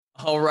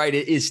All right,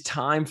 it is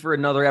time for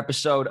another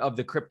episode of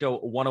the Crypto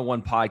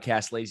 101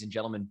 podcast, ladies and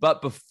gentlemen. But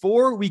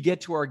before we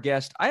get to our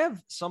guest, I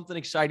have something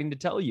exciting to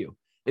tell you.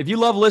 If you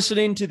love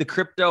listening to the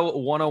Crypto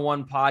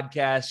 101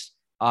 podcast,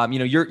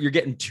 you're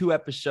getting 2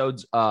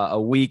 episodes a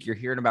week. You're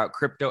hearing about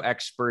crypto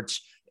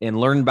experts and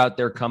learning about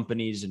their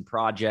companies and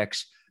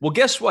projects. Well,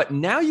 guess what?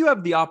 Now you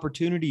have the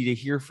opportunity to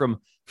hear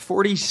from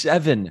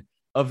 47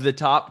 of the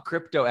top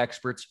crypto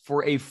experts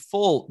for a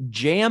full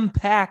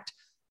jam-packed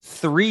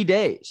 3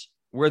 days,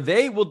 where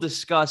they will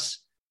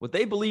discuss what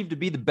they believe to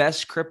be the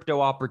best crypto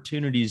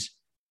opportunities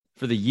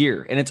for the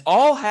year. And it's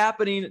all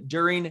happening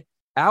during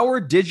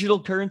our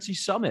Digital Currency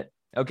Summit.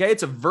 Okay,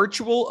 it's a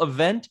virtual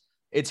event.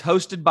 It's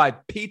hosted by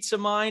Pizza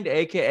Mind,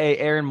 aka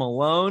Aaron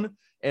Malone,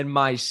 and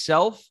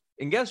myself.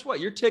 And guess what?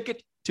 Your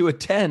ticket to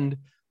attend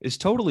is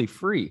totally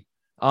free.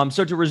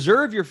 So to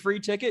reserve your free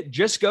ticket,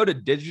 just go to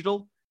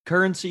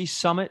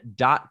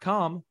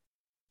digitalcurrencysummit.com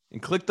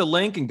and click the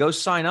link and go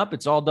sign up.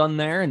 It's all done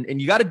there. And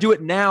you got to do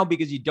it now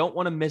because you don't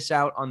want to miss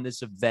out on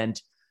this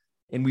event.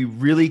 And we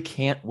really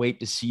can't wait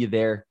to see you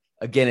there.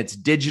 Again, it's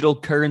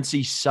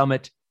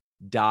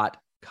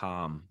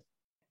digitalcurrencysummit.com.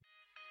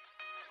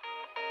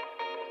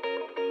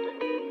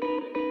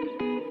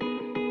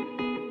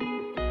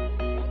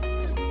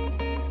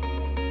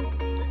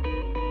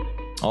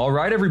 All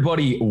right,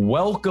 everybody.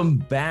 Welcome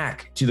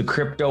back to the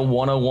Crypto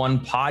 101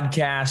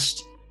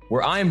 podcast,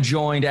 where I am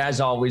joined,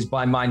 as always,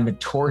 by my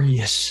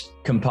notorious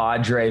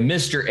compadre,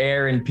 Mr.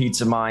 Aaron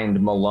Pizza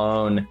Mind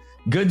Malone.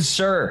 Good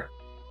sir,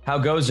 how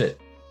goes it?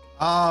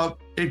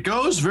 It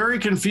goes very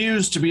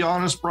confused, to be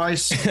honest,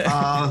 Bryce.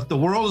 The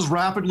world is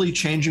rapidly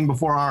changing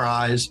before our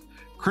eyes.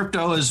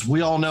 Crypto, as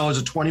we all know, is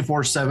a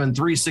 24/7,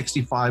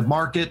 365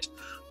 market.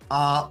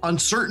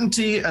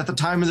 Uncertainty at the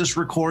time of this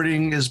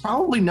recording has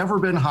probably never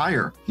been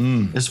higher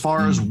as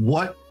far as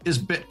what is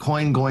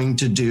Bitcoin going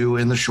to do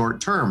in the short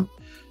term.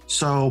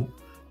 So,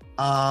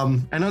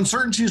 and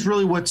uncertainty is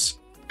really what's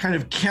kind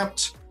of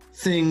kept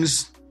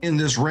things in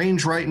this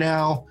range right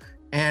now.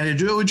 And it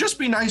would just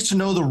be nice to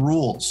know the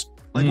rules.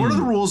 Like, what are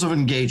the rules of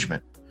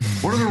engagement?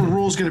 What are the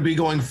rules going to be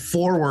going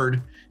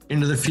forward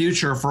into the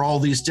future for all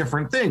these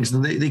different things?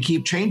 And they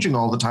keep changing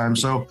all the time.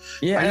 So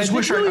yeah, I just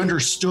wish I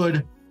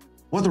understood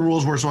what the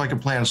rules were so I could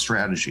plan a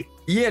strategy.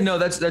 Yeah, no,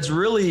 that's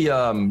really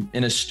an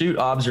astute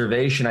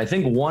observation. I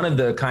think one of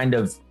the kind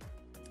of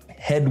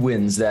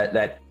headwinds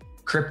that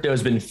crypto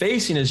has been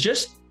facing is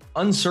just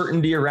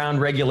uncertainty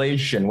around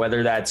regulation,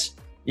 whether that's,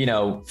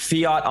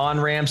 fiat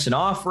on-ramps and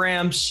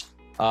off-ramps,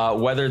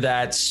 whether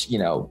that's,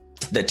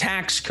 the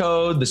tax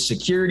code, the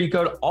security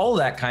code, all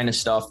that kind of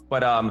stuff.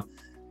 But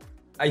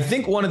I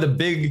think one of the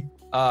big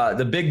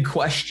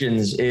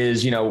questions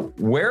is,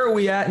 where are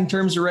we at in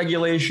terms of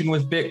regulation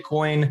with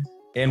Bitcoin?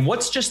 And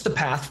what's just the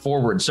path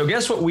forward? So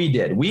guess what we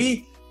did?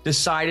 We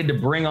decided to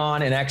bring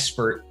on an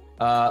expert,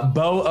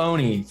 Bo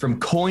Oni from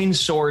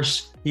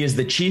CoinSource. He is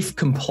the Chief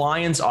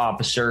Compliance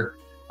Officer.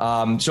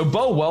 So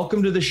Bo,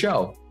 welcome to the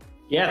show.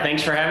 Yeah,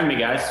 thanks for having me,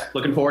 guys.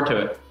 Looking forward to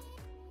it.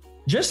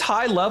 Just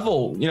high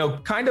level,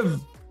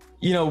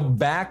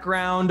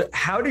 background.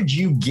 How did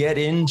you get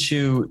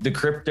into the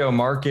crypto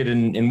market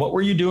and what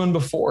were you doing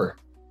before?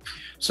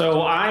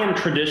 So I am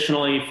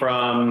traditionally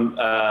from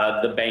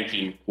the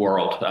banking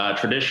world,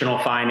 traditional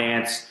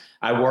finance.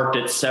 I worked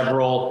at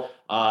several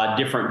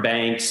different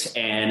banks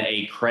and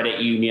a credit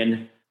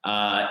union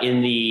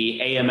in the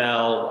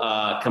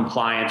AML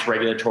compliance,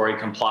 regulatory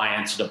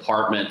compliance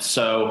department.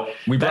 So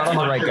we brought on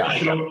the right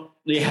guy.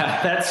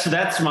 Yeah,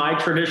 that's my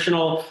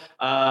traditional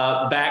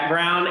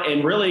background.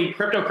 And really,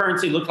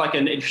 cryptocurrency looked like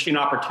an interesting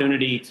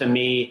opportunity to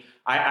me.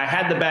 I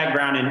had the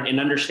background in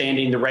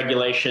understanding the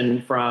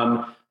regulation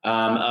from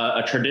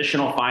a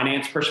traditional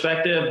finance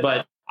perspective,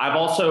 but I've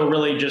also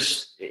really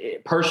just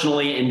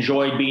personally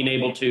enjoyed being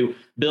able to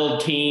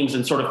build teams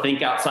and sort of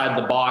think outside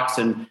the box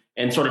and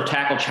sort of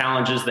tackle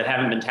challenges that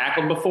haven't been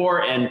tackled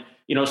before. And,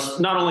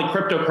 not only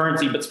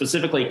cryptocurrency, but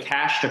specifically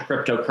cash to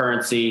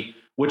cryptocurrency,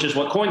 which is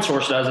what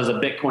CoinSource does as a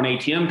Bitcoin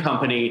ATM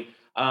company.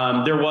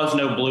 There was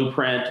no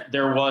blueprint.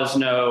 There was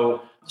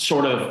no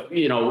sort of,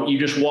 you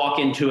just walk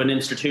into an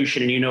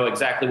institution and you know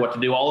exactly what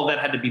to do. All of that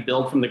had to be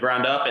built from the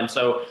ground up. And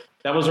so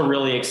that was a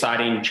really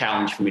exciting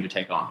challenge for me to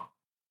take on.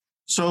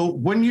 So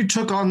when you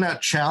took on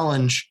that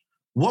challenge,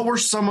 what were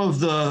some of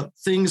the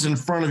things in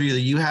front of you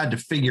that you had to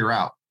figure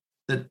out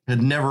that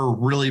had never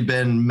really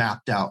been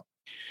mapped out?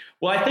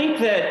 Well, I think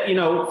that,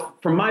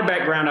 from my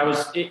background,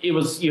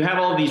 you have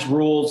all of these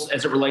rules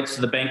as it relates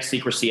to the Bank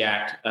Secrecy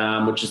Act,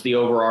 which is the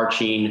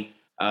overarching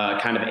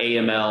kind of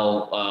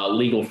AML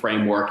legal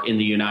framework in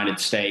the United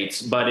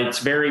States. But it's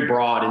very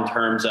broad in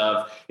terms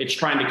of it's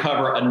trying to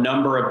cover a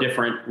number of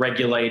different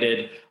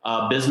regulated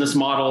business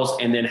models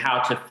and then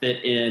how to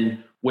fit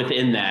in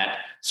within that.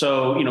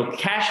 So,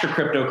 cash to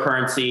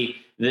cryptocurrency,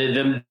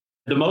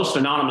 the most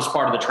anonymous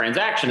part of the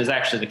transaction is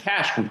actually the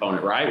cash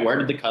component, right? Where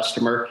did the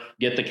customer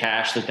get the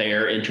cash that they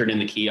are entered in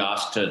the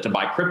kiosk to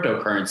buy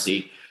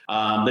cryptocurrency?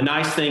 The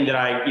nice thing that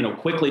I,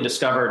 quickly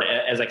discovered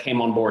as I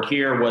came on board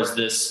here was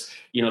this,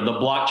 the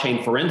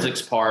blockchain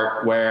forensics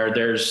part where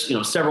there's,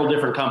 several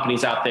different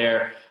companies out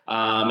there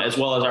as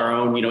well as our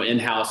own,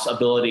 in-house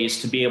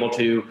abilities to be able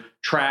to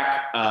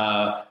track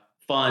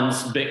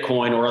funds,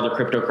 Bitcoin or other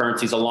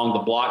cryptocurrencies along the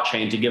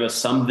blockchain to give us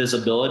some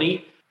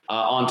visibility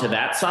onto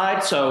that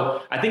side.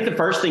 So I think the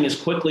first thing is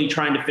quickly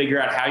trying to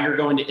figure out how you're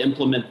going to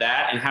implement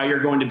that and how you're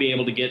going to be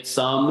able to get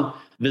some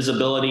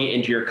visibility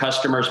into your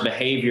customers'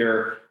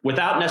 behavior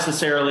without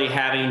necessarily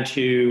having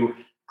to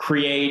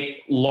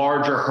create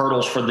larger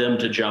hurdles for them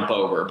to jump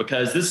over,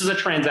 because this is a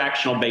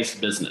transactional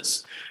based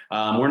business.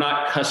 We're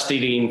not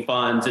custodying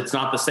funds. It's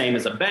not the same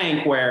as a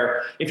bank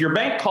where if your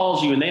bank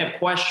calls you and they have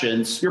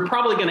questions, you're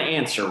probably going to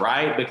answer,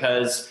 right?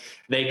 Because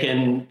they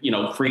can,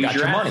 freeze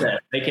your asset.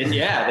 They can,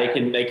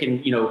 they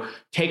can,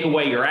 take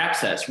away your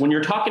access. When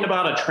you're talking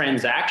about a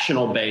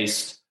transactional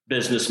based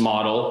business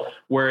model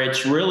where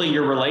it's really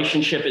your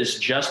relationship is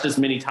just as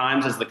many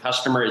times as the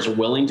customer is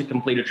willing to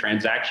complete a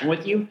transaction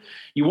with you,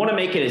 you want to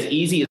make it as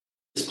easy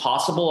as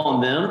possible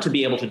on them to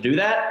be able to do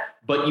that,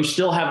 but you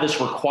still have this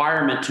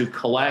requirement to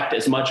collect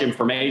as much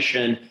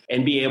information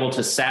and be able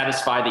to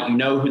satisfy that you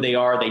know who they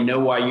are, they know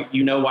why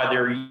why they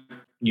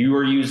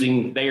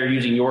are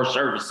using your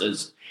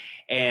services,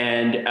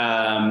 and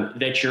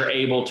that you're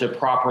able to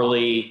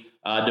properly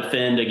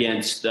defend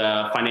against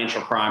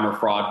financial crime or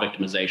fraud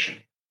victimization.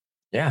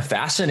 Yeah,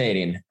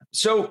 fascinating.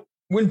 So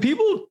when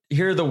people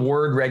hear the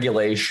word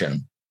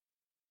regulation,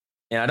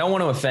 and I don't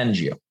want to offend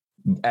you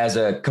as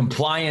a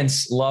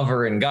compliance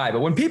lover and guy,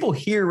 but when people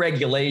hear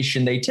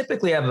regulation, they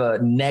typically have a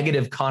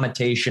negative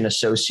connotation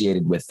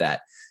associated with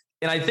that.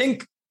 And I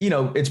think,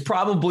 it's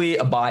probably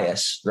a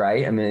bias,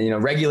 right? I mean,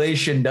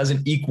 regulation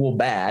doesn't equal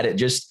bad. It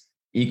just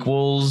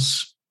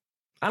equals,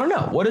 I don't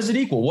know. What does it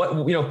equal?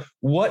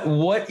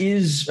 What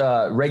is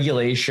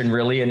regulation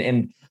really?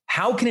 And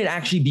how can it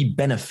actually be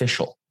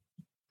beneficial?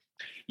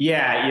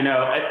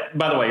 Yeah,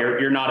 by the way,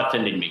 you're not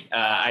offending me.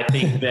 I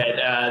think that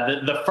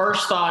the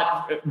first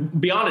thought,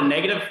 beyond a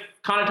negative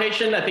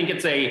connotation, I think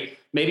it's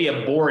maybe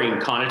a boring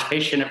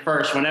connotation at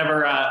first.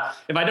 Whenever,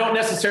 if I don't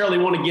necessarily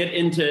want to get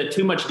into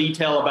too much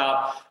detail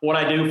about what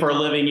I do for a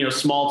living,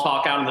 small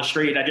talk out on the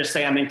street, I just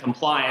say I'm in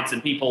compliance,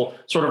 and people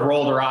sort of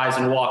roll their eyes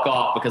and walk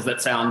off because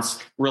that sounds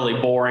really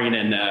boring,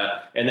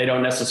 and they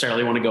don't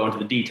necessarily want to go into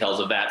the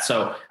details of that.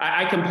 So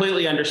I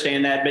completely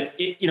understand that,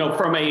 but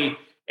from a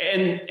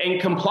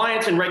And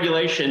compliance and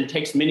regulation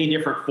takes many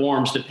different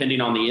forms depending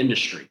on the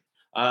industry.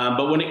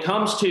 But when it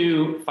comes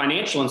to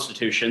financial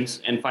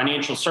institutions and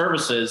financial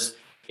services,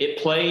 it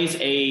plays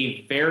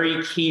a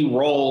very key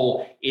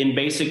role in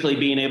basically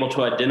being able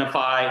to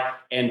identify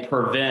and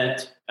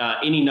prevent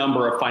any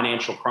number of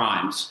financial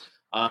crimes.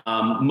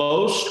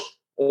 Most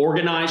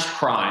organized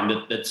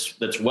crime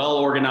that's well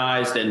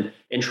organized and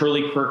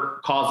truly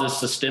causes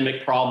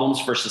systemic problems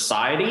for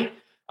society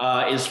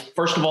is,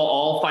 first of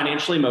all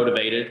financially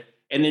motivated.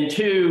 And then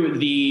two,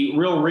 the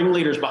real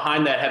ringleaders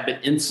behind that have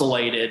been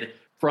insulated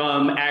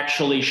from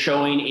actually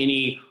showing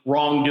any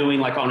wrongdoing,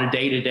 like on a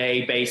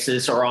day-to-day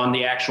basis or on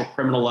the actual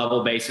criminal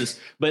level basis.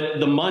 But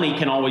the money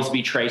can always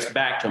be traced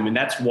back to them. And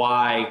that's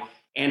why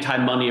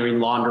anti-money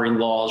laundering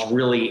laws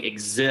really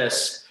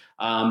exist,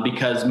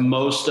 because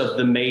most of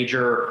the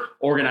major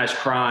organized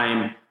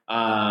crime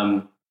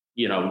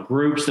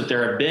groups that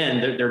there have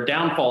been, their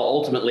downfall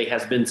ultimately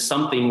has been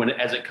something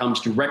as it comes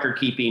to record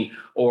keeping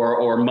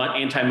or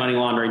anti-money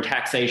laundering,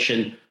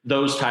 taxation,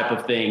 those type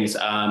of things.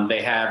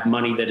 They have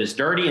money that is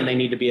dirty and they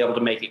need to be able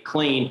to make it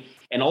clean.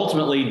 And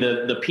ultimately,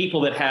 the people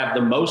that have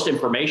the most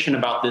information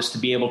about this to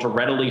be able to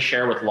readily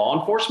share with law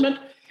enforcement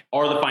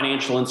are the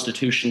financial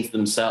institutions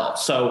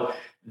themselves. So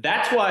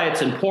that's why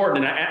it's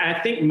important. And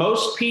I think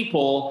most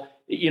people,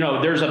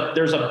 there's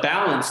a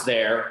balance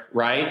there,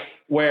 right?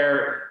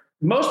 Where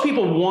most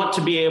people want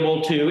to be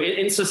able to,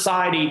 in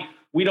society,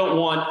 we don't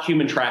want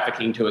human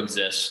trafficking to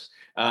exist.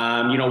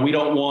 We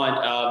don't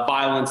want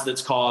violence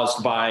that's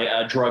caused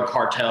by drug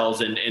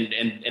cartels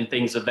and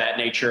things of that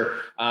nature.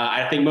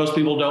 I think most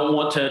people don't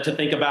want to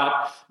think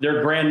about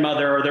their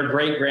grandmother or their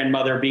great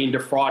grandmother being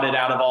defrauded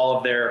out of all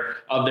of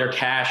their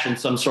cash in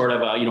some sort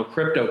of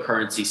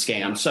cryptocurrency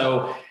scam.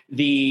 So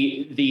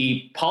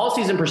the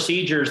policies and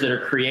procedures that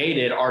are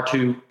created are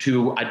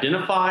to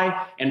identify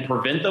and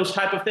prevent those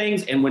type of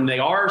things. And when they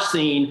are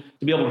seen,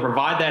 to be able to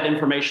provide that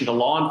information to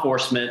law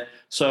enforcement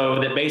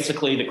so that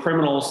basically the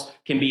criminals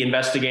can be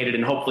investigated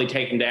and hopefully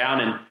taken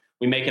down, and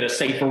we make it a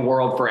safer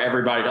world for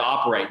everybody to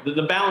operate.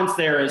 The balance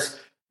there is,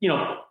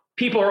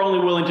 people are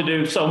only willing to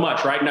do so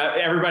much, right? Now,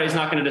 everybody's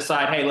not going to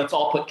decide, hey, let's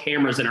all put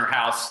cameras in our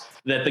house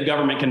that the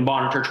government can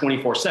monitor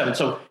 24/7.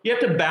 So you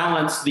have to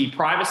balance the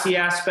privacy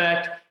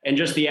aspect and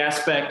just the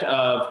aspect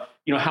of,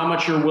 how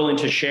much you're willing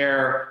to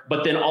share,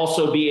 but then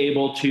also be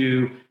able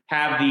to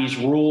have these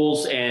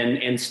rules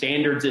and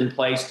standards in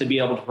place to be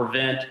able to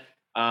prevent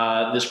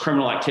this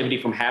criminal activity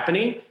from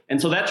happening.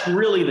 And so that's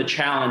really the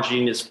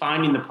challenging, is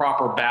finding the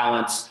proper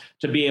balance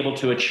to be able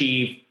to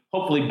achieve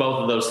hopefully both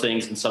of those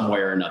things in some way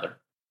or another.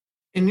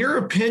 In your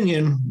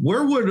opinion,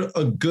 where would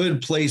a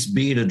good place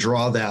be to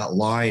draw that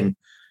line,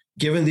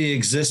 given the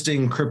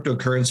existing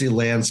cryptocurrency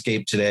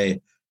landscape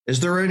today? Is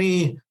there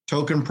any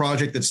token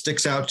project that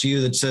sticks out to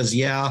you that says,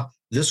 yeah,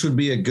 this would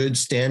be a good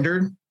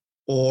standard?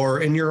 Or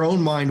in your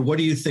own mind, what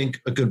do you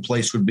think a good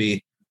place would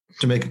be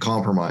to make a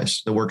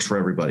compromise that works for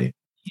everybody?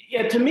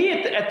 Yeah, to me,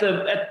 at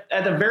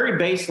the very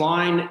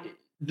baseline,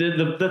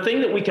 the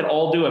thing that we could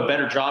all do a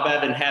better job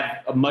at and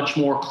have a much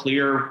more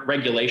clear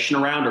regulation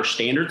around or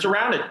standards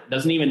around it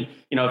doesn't even,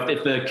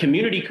 if the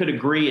community could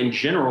agree in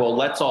general,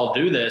 let's all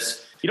do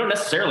this. You don't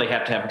necessarily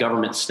have to have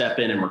government step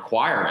in and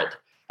require it,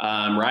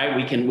 right?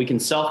 We can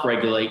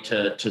self-regulate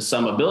to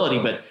some ability,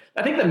 but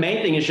I think the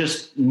main thing is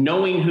just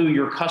knowing who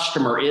your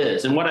customer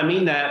is. And what I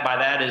mean by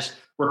that is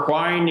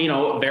requiring,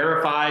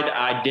 verified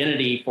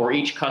identity for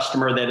each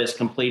customer that is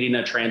completing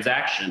a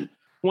transaction.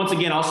 Once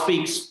again, I'll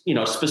speak,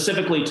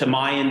 specifically to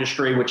my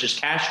industry, which is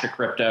cash to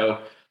crypto.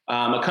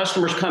 A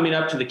customer's coming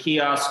up to the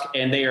kiosk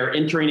and they are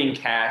entering in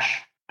cash.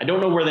 I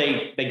don't know where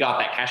they got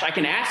that cash. I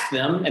can ask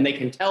them and they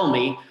can tell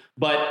me,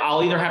 but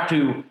I'll either have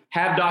to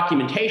have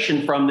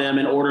documentation from them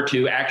in order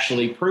to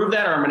actually prove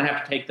that, or I'm going to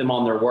have to take them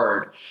on their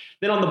word.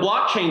 Then on the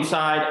blockchain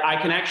side, I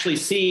can actually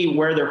see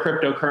where their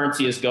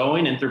cryptocurrency is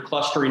going, and through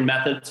clustering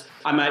methods,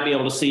 I might be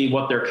able to see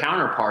what their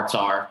counterparts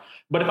are.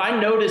 But if I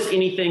notice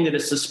anything that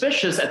is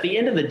suspicious, at the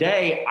end of the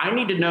day, I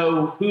need to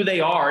know who they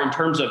are in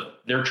terms of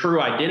their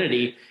true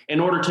identity in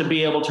order to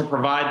be able to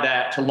provide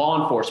that to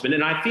law enforcement.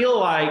 And I feel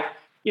like,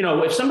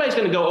 if somebody's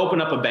going to go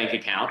open up a bank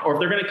account, or if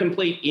they're going to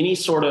complete any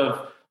sort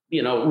of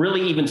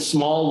really even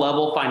small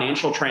level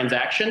financial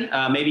transaction,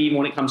 maybe even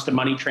when it comes to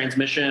money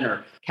transmission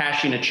or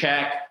cashing a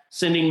check,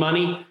 sending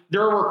money,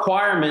 there are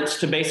requirements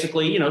to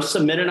basically,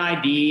 submit an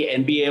ID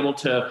and be able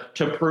to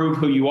prove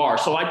who you are.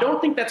 So I don't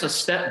think that's a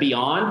step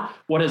beyond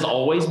what has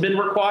always been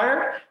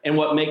required and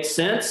what makes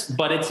sense,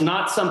 but it's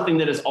not something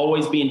that is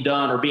always being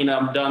done or being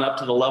done up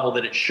to the level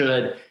that it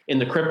should in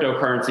the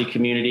cryptocurrency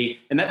community.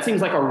 And that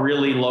seems like a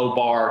really low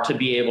bar to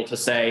be able to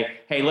say,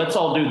 hey, let's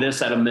all do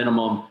this at a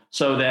minimum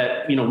so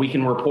that, we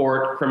can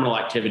report criminal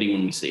activity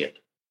when we see it.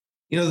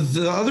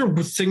 The other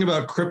thing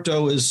about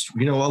crypto is,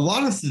 a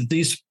lot of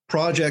these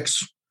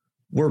projects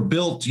were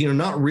built,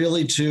 not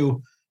really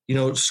to,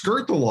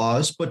 skirt the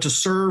laws, but to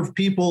serve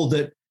people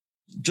that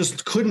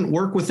just couldn't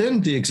work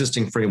within the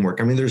existing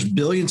framework. I mean, there's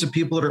billions of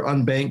people that are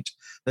unbanked,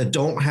 that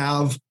don't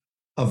have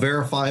a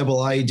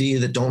verifiable ID,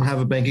 that don't have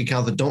a bank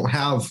account, that don't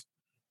have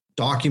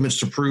documents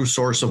to prove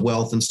source of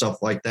wealth and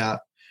stuff like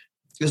that.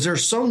 Is there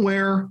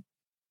somewhere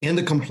in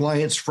the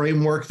compliance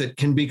framework that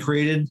can be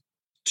created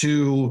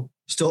to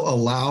still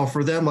allow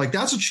for them? Like,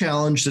 that's a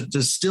challenge that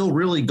is still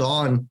really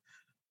gone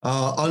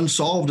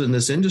unsolved in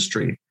this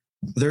industry.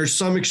 There's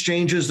some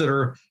exchanges that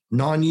are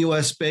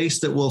non-US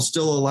based that will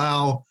still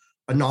allow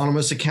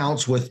anonymous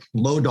accounts with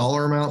low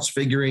dollar amounts,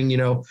 figuring,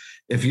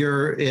 if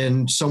you're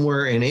in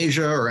somewhere in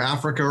Asia or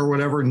Africa or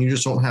whatever, and you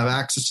just don't have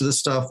access to this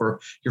stuff, or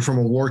you're from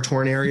a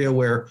war-torn area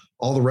where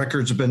all the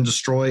records have been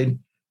destroyed,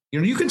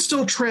 you can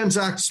still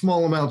transact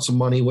small amounts of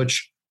money,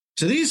 which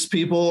to these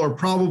people are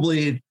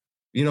probably,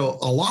 a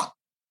lot.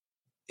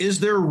 Is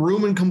there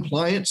room in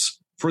compliance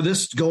for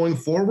this going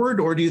forward,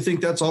 or do you think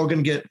that's all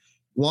going to get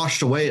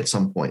washed away at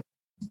some point?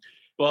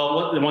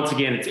 Well, once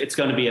again, it's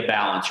going to be a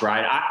balance,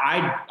 right?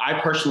 I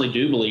personally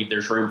do believe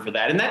there's room for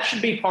that. And that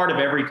should be part of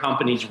every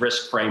company's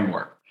risk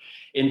framework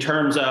in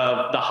terms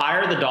of the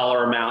higher the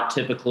dollar amount,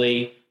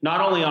 typically, not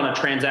only on a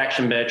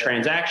transaction by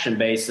transaction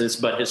basis,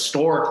 but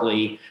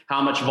historically,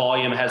 how much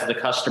volume has the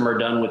customer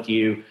done with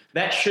you?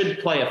 That should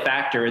play a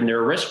factor in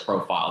their risk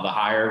profile. The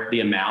higher the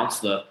amounts,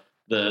 the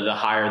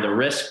higher the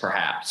risk,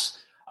 perhaps.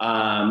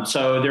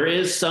 So there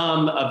is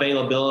some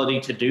availability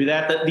to do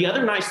that. The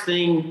other nice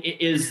thing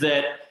is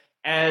that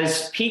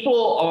as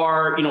people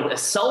are,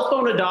 as cell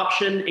phone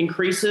adoption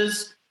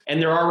increases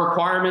and there are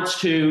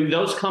requirements to,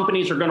 those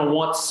companies are going to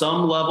want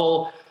some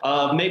level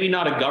of maybe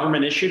not a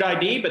government issued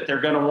ID, but they're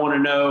going to want to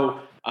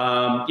know,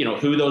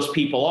 who those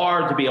people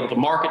are to be able to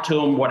market to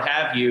them, what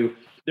have you.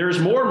 There's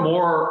more and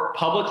more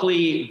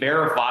publicly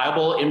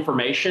verifiable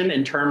information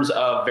in terms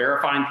of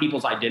verifying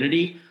people's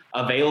identity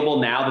available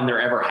now than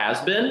there ever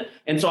has been.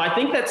 And so I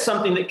think that's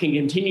something that can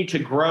continue to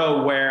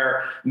grow,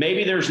 where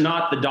maybe there's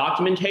not the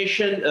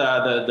documentation,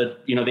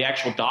 the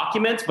actual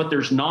documents, but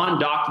there's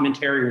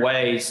non-documentary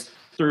ways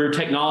through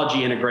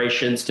technology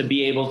integrations to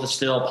be able to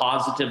still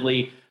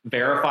positively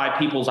verify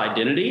people's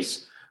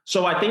identities.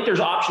 So I think there's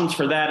options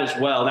for that as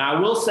well. Now, I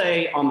will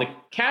say on the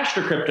cash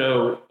to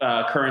crypto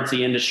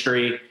currency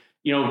industry,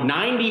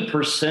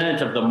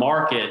 90% of the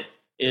market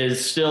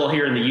is still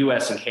here in the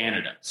US and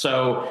Canada.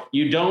 So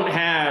you don't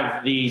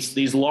have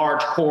these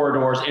large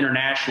corridors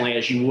internationally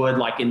as you would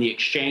like in the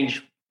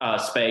exchange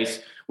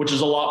space, which is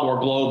a lot more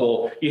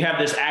global. You have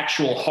this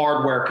actual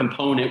hardware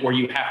component where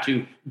you have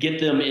to get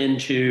them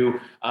into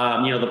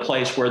the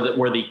place where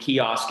the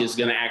kiosk is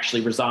going to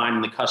actually reside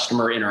and the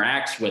customer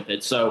interacts with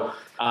it. So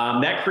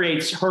that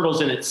creates hurdles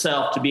in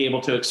itself to be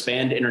able to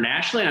expand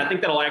internationally. And I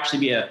think that'll actually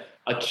be a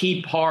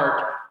key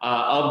part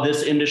of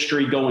this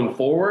industry going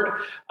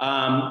forward.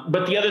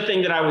 But the other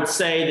thing that I would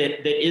say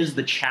that is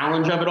the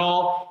challenge of it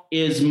all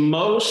is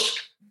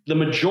most the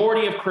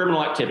majority of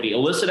criminal activity,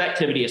 illicit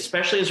activity,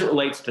 especially as it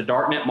relates to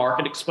darknet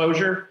market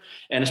exposure,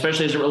 and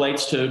especially as it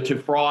relates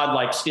to fraud,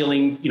 like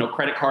stealing,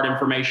 credit card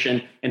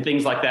information and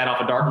things like that off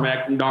of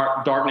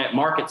darknet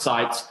market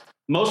sites,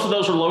 most of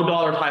those are low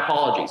dollar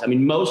typologies. I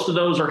mean, most of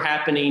those are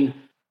happening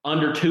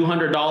under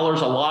 $200.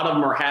 A lot of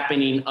them are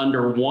happening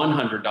under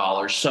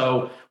 $100.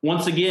 So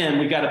once again,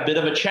 we've got a bit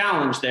of a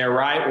challenge there,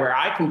 right? Where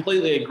I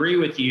completely agree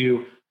with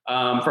you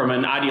from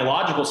an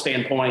ideological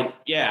standpoint.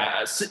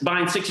 Yeah,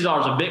 buying $60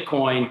 of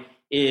Bitcoin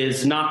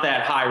is not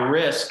that high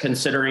risk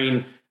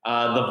considering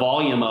the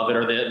volume of it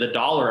or the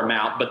dollar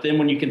amount. But then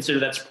when you consider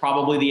that's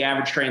probably the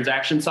average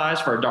transaction size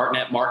for a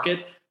darknet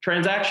market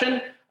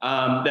transaction,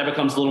 that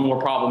becomes a little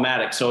more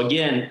problematic. So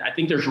again, I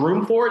think there's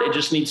room for it. It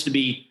just needs to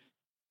be,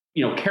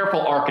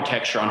 careful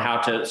architecture on how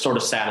to sort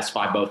of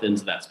satisfy both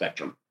ends of that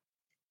spectrum.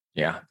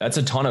 Yeah, that's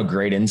a ton of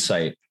great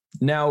insight.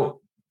 Now,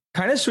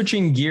 kind of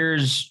switching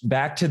gears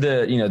back to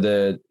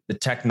the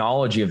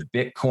technology of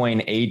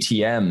Bitcoin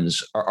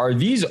ATMs, are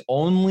these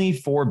only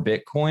for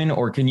Bitcoin,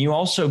 or can you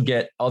also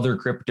get other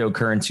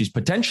cryptocurrencies,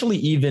 potentially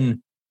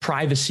even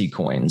privacy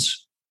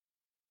coins?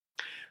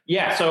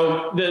 Yeah,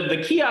 so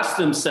the kiosks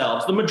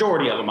themselves, the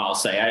majority of them, I'll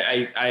say,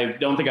 I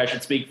don't think I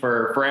should speak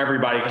for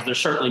everybody because there's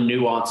certainly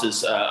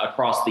nuances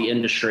across the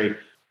industry.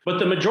 But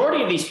the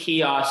majority of these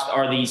kiosks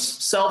are these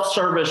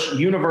self-service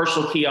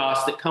universal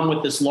kiosks that come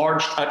with this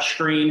large touch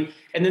screen.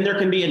 And then there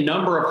can be a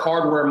number of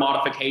hardware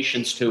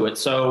modifications to it.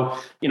 So,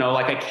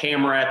 like a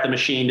camera at the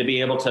machine to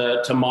be able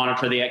to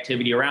monitor the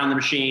activity around the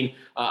machine,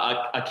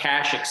 a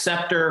cash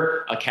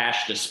acceptor, a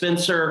cash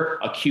dispenser,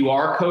 a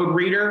QR code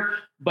reader.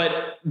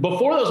 But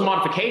before those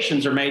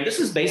modifications are made,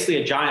 this is basically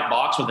a giant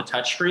box with a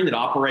touchscreen that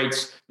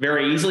operates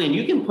very easily. And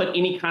you can put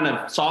any kind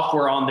of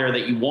software on there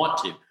that you want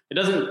to.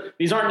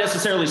 These aren't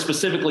necessarily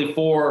specifically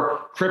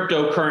for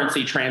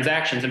cryptocurrency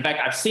transactions. In fact,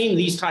 I've seen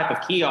these type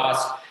of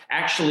kiosks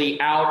actually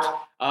out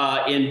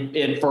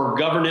in for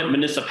government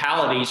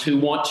municipalities who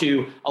want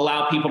to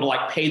allow people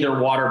to pay their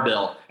water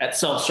bill at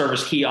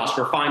self-service kiosks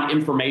or find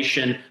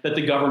information that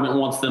the government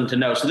wants them to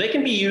know. So they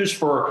can be used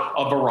for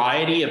a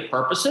variety of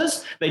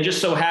purposes. They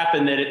just so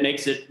happen that it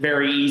makes it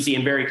very easy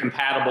and very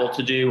compatible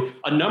to do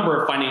a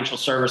number of financial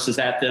services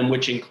at them,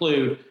 which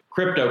include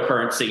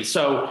cryptocurrency.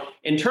 So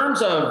in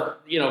terms of,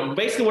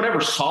 basically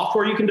whatever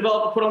software you can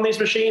develop to put on these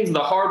machines, the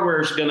hardware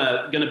is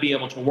gonna be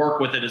able to work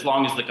with it as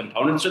long as the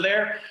components are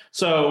there.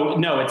 So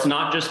no, it's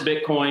not just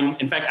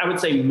Bitcoin. In fact, I would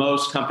say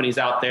most companies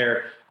out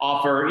there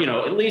offer,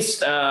 at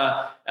least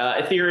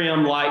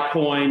Ethereum,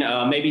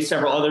 Litecoin, maybe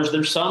several others.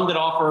 There's some that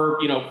offer,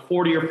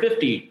 40 or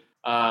 50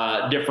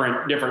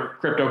 different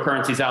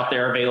cryptocurrencies out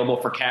there available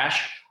for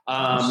cash.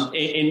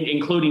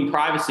 Including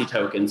privacy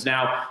tokens.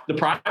 Now, the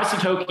privacy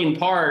token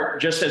part,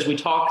 just as we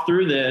talk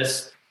through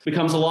this,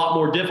 becomes a lot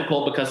more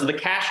difficult because of the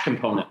cash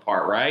component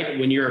part, right?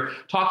 When you're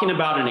talking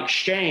about an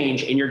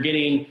exchange and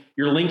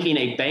you're linking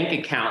a bank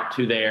account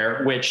to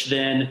there, which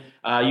then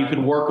you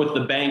could work with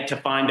the bank to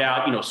find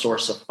out,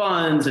 source of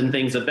funds and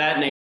things of that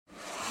nature.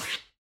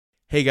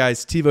 Hey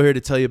guys, TiVo here to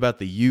tell you about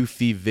the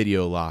Eufy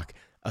Video Lock,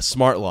 a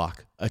smart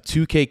lock, a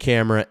 2K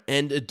camera,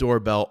 and a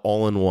doorbell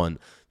all in one.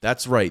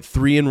 That's right,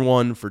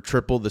 3-in-1 for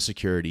triple the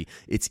security.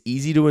 It's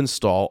easy to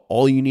install.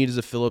 All you need is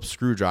a Phillips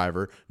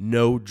screwdriver.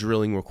 No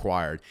drilling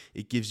required.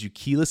 It gives you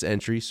keyless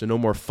entry, so no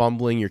more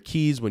fumbling your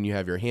keys when you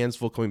have your hands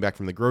full coming back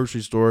from the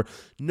grocery store.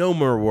 No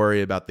more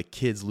worry about the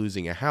kids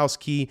losing a house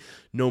key.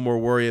 No more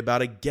worry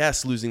about a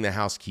guest losing the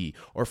house key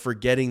or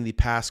forgetting the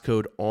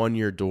passcode on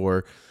your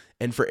door.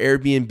 And for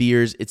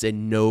Airbnbers, it's a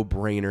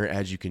no-brainer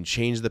as you can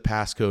change the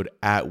passcode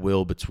at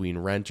will between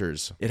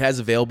renters. It has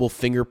available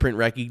fingerprint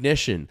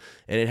recognition,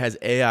 and it has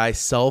AI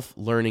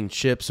self-learning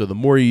chips, so the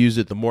more you use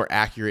it, the more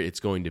accurate it's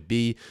going to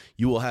be.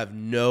 You will have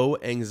no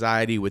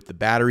anxiety with the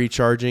battery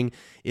charging.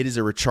 It is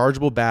a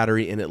rechargeable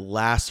battery, and it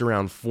lasts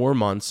around 4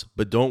 months,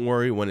 but don't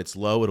worry, when it's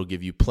low, it'll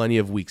give you plenty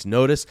of weeks'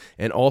 notice,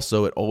 and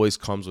also it always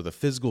comes with a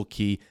physical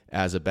key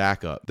as a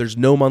backup. There's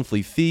no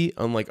monthly fee,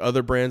 unlike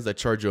other brands that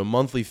charge you a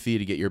monthly fee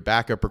to get your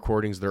backup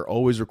recordings. They're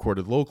always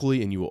recorded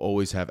locally, and you will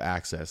always have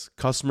access.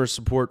 Customer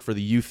support for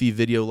the Eufy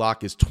Video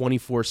Lock is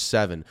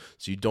 24/7,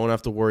 so you don't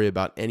have to worry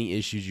about any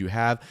issues you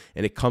have,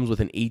 and it comes with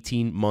an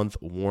 18-month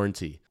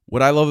warranty.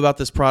 What I love about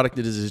this product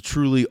is it's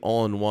truly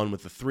all-in-one.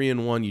 With the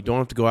 3-in-1, you don't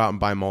have to go out and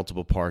buy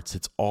multiple parts.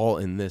 It's all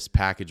in this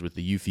package with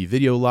the Eufy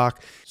Video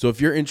Lock. So if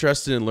you're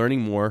interested in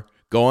learning more,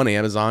 go on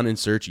Amazon and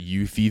search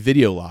Eufy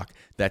Video Lock.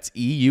 That's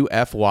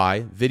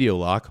EUFY Video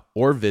Lock,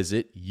 or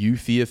visit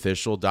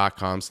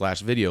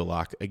eufyofficial.com/video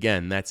lock.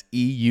 Again, that's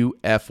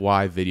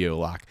EUFY Video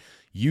Lock.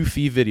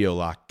 Eufy Video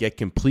Lock. Get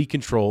complete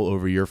control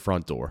over your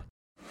front door.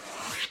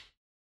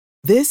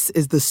 This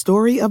is the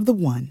story of the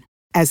one.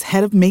 As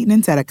head of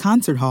maintenance at a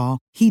concert hall,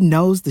 he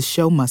knows the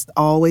show must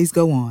always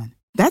go on.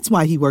 That's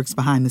why he works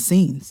behind the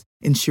scenes,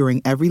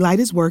 ensuring every light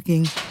is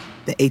working,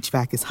 the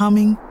HVAC is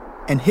humming,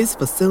 and his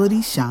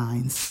facility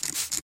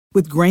shines.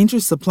 With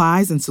Grainger's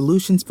supplies and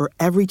solutions for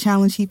every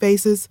challenge he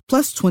faces,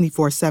 plus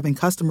 24/7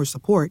 customer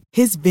support,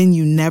 his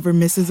venue never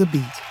misses a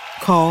beat.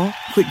 Call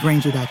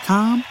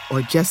quickgrainger.com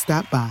or just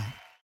stop by.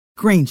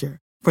 Grainger,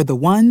 for the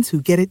ones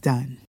who get it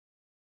done.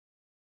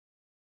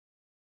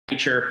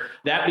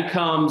 That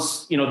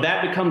becomes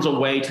a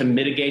way to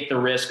mitigate the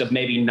risk of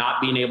maybe not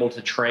being able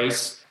to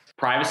trace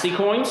privacy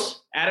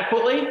coins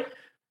adequately.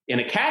 In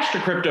a cash to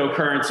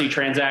cryptocurrency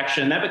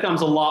transaction, that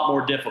becomes a lot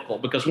more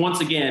difficult because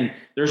once again,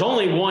 there's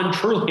only one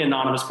truly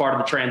anonymous part of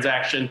the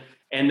transaction,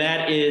 and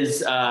that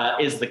is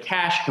the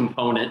cash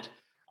component.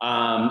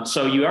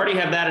 So you already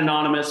have that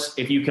anonymous.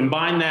 If you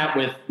combine that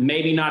with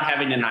maybe not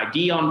having an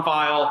ID on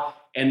file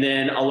and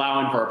then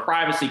allowing for a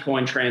privacy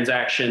coin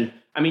transaction,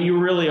 I mean, you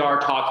really are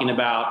talking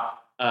about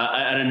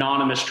an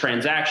anonymous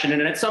transaction.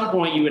 And at some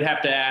point, you would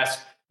have to ask,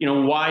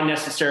 why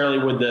necessarily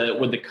would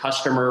the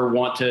customer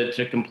want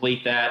to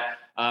complete that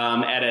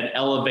at an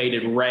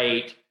elevated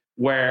rate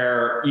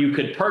where you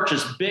could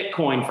purchase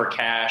Bitcoin for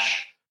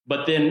cash,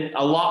 but then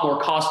a lot more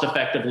cost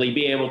effectively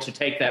be able to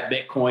take that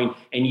Bitcoin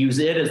and use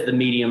it as the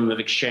medium of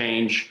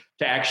exchange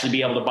to actually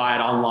be able to buy it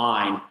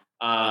online.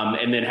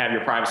 And then have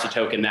your privacy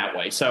token that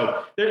way.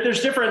 So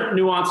there's different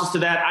nuances to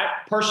that. I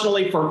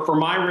personally, for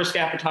my risk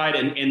appetite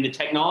and the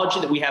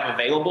technology that we have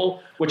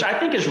available, which I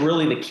think is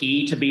really the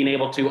key to being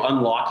able to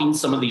unlocking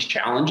some of these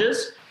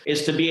challenges,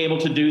 is to be able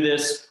to do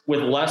this with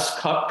less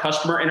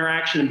customer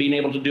interaction and being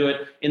able to do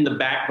it in the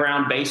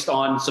background based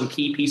on some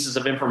key pieces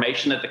of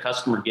information that the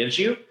customer gives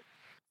you.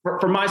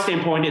 From my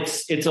standpoint,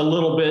 it's a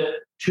little bit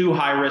too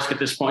high risk at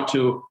this point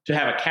to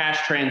have a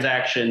cash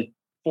transaction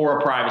for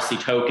a privacy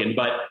token.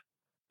 But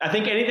I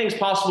think anything's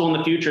possible in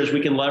the future as we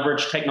can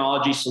leverage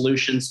technology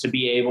solutions to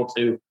be able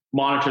to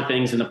monitor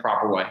things in the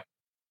proper way.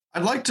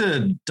 I'd like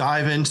to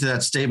dive into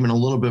that statement a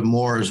little bit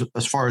more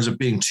as far as it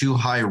being too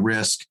high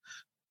risk,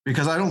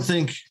 because I don't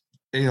think,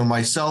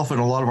 myself and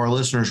a lot of our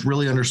listeners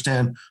really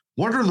understand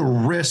what are the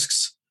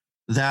risks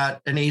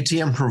that an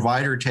ATM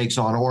provider takes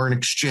on, or an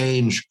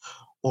exchange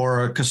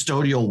or a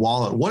custodial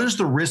wallet. What is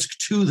the risk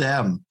to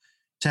them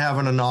to have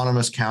an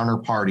anonymous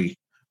counterparty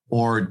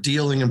or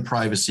dealing in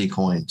privacy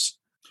coins?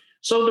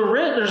 So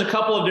there's a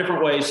couple of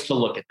different ways to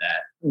look at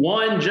that.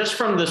 One, just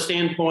from the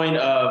standpoint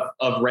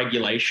of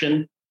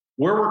regulation,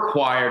 we're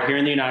required here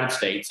in the United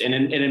States and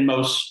in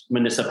most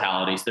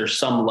municipalities, there's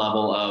some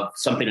level of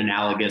something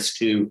analogous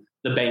to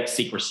the Bank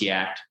Secrecy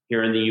Act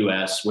here in the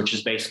US, which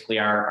is basically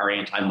our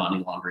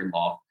anti-money laundering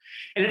law.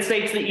 And it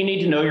states that you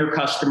need to know your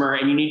customer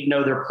and you need to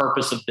know their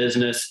purpose of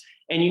business.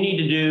 And you need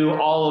to do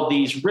all of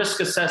these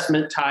risk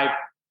assessment type,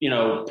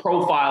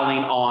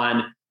 profiling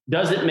on,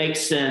 does it make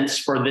sense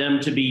for them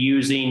to be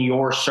using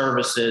your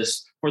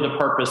services for the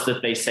purpose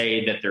that they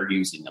say that they're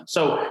using them?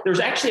 So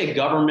there's actually a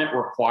government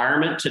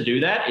requirement to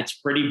do that. It's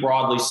pretty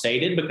broadly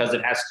stated because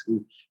it has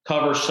to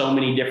cover so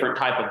many different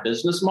type of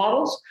business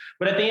models.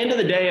 But at the end of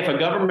the day, if a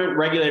government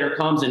regulator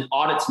comes and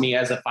audits me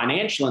as a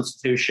financial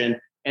institution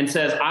and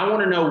says, I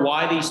want to know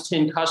why these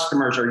 10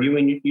 customers are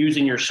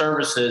using your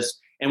services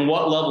and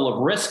what level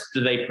of risk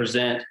do they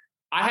present,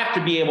 I have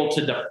to be able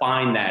to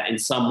define that in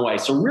some way.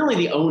 So really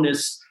the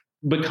onus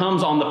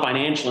becomes on the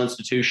financial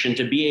institution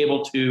to be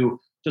able to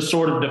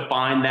sort of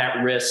define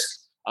that risk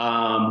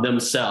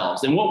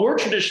themselves. And what we're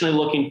traditionally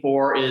looking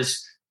for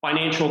is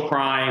financial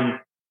crime,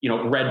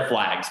 red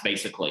flags,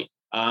 basically.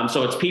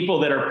 So it's people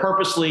that are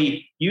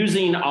purposely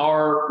using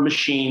our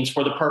machines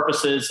for the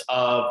purposes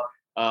of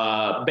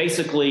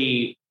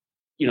basically,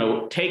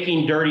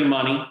 taking dirty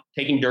money,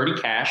 taking dirty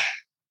cash,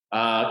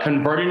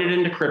 converting it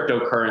into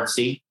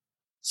cryptocurrency,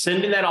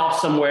 sending that off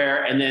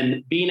somewhere, and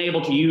then being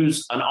able to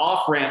use an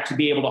off-ramp to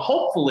be able to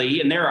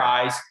hopefully, in their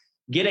eyes,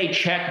 get a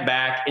check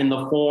back in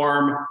the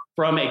form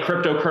from a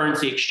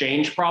cryptocurrency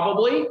exchange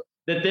probably,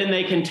 that then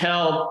they can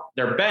tell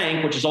their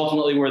bank, which is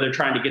ultimately where they're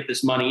trying to get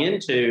this money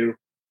into,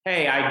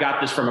 hey, I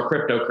got this from a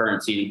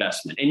cryptocurrency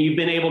investment. And you've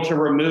been able to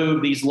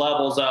remove these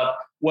levels of,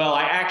 well,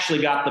 I actually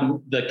got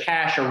the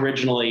cash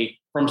originally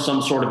from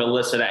some sort of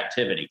illicit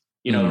activity.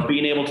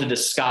 Being able to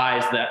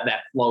disguise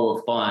that flow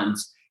of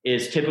funds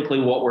is typically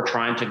what we're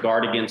trying to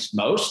guard against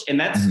most. And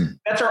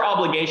that's our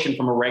obligation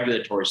from a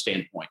regulatory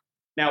standpoint.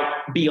 Now,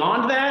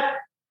 beyond that,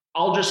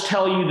 I'll just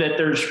tell you that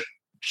there's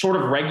sort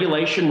of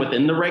regulation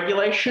within the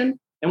regulation.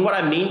 And what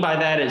I mean by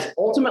that is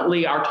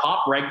ultimately our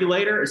top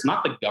regulator is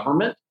not the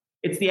government,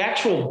 it's the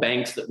actual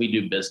banks that we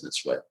do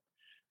business with.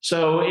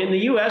 So in the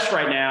US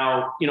right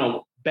now,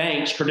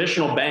 banks,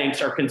 traditional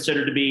banks are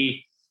considered to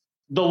be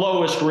the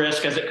lowest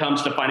risk as it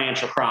comes to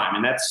financial crime.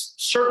 And that's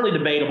certainly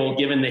debatable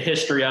given the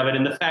history of it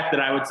and the fact that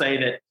I would say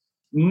that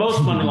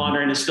most money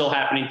laundering is still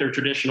happening through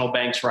traditional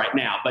banks right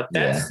now. But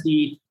that's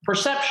the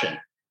perception.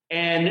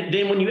 And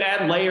then when you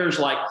add layers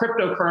like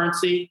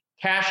cryptocurrency,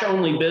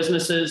 cash-only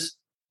businesses,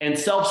 and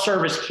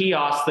self-service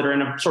kiosks that are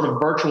in a sort of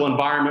virtual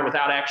environment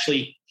without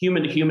actually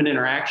human-to-human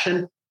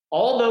interaction,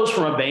 all those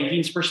from a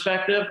banking's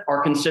perspective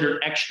are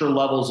considered extra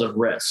levels of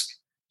risk.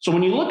 So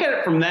when you look at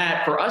it from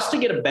that, for us to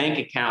get a bank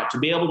account, to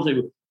be able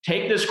to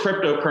take this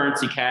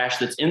cryptocurrency cash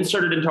that's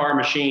inserted into our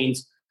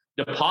machines,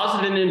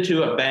 deposit it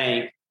into a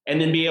bank,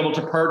 and then be able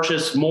to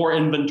purchase more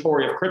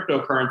inventory of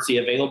cryptocurrency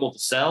available to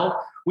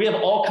sell, we have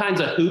all kinds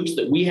of hoops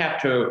that we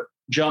have to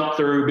jump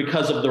through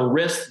because of the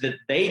risk that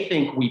they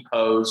think we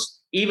pose,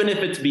 even if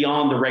it's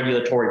beyond the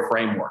regulatory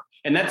framework.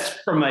 And that's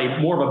from a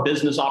more of a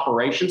business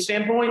operation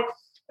standpoint.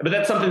 But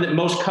that's something that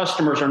most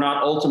customers are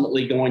not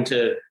ultimately going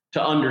to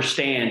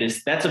understand.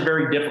 Is that's a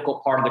very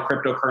difficult part of the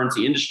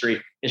cryptocurrency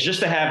industry, is just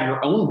to have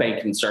your own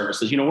banking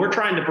services. We're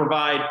trying to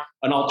provide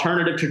an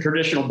alternative to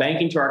traditional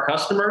banking to our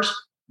customers,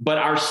 but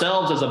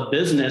ourselves as a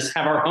business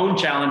have our own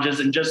challenges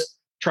in just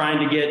trying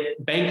to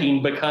get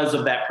banking because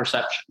of that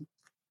perception.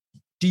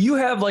 Do you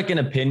have like an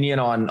opinion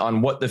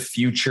on what the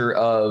future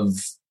of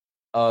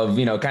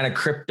kind of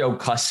crypto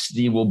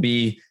custody will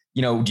be?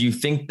 Do you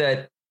think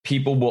that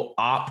people will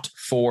opt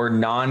for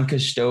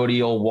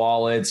non-custodial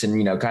wallets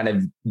and, kind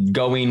of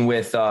going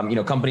with,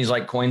 companies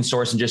like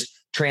CoinSource and just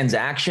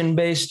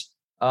transaction-based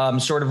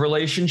sort of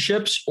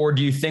relationships? Or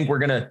do you think we're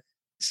going to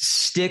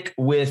stick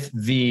with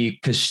the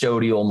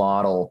custodial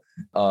model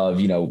of,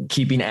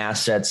 keeping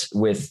assets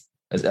with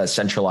a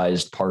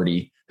centralized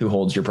party who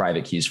holds your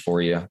private keys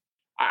for you?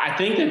 I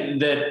think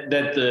that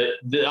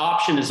the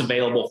option is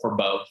available for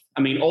both.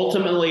 I mean,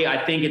 ultimately,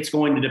 I think it's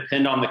going to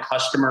depend on the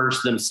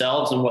customers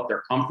themselves and what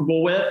they're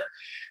comfortable with.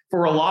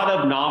 For a lot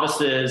of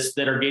novices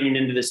that are getting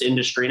into this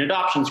industry, and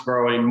adoption's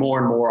growing more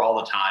and more all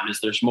the time as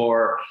there's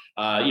more,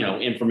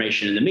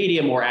 information in the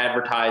media, more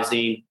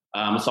advertising.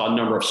 I saw a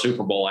number of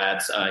Super Bowl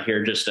ads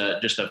here just a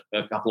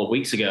couple of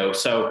weeks ago.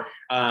 So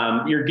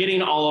you're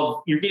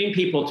getting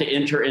people to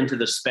enter into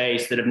the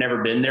space that have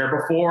never been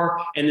there before,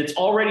 and it's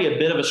already a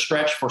bit of a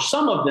stretch for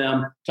some of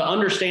them to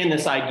understand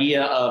this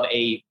idea of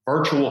a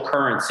virtual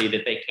currency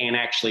that they can't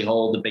actually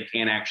hold, that they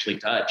can't actually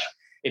touch.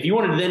 If you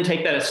wanted to then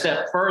take that a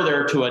step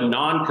further to a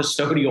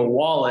non-custodial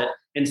wallet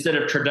instead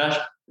of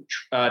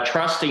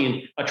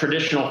trusting a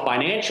traditional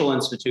financial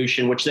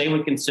institution, which they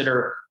would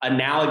consider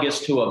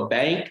analogous to a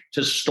bank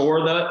to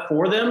store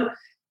for them,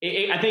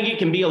 I think it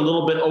can be a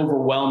little bit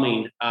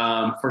overwhelming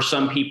for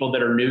some people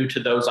that are new to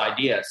those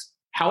ideas.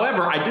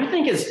 However, I do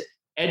think as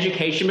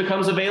education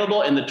becomes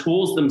available and the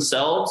tools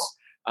themselves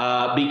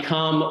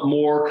become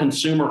more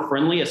consumer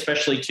friendly,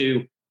 especially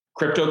to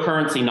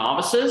cryptocurrency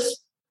novices,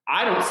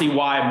 I don't see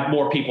why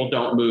more people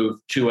don't move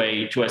to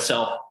a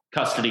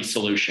self-custody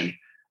solution.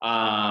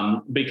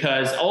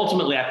 Because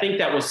ultimately, I think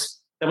that was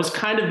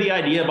kind of the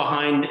idea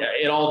behind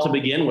it all to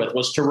begin with,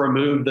 was to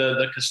remove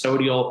the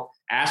custodial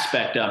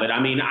aspect of it. I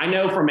mean, I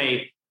know from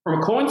a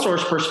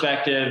CoinSource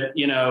perspective,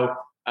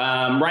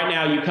 right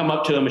now you come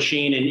up to a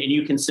machine and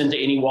you can send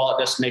to any wallet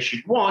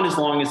destination you want, as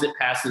long as it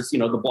passes, the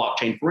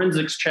blockchain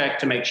forensics check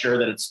to make sure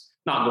that it's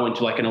not going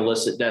to like an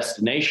illicit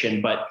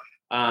destination. But,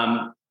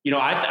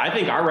 I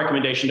think our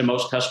recommendation to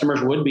most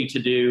customers would be to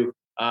do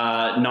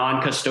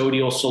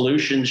non-custodial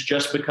solutions,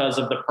 just because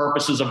of the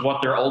purposes of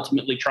what they're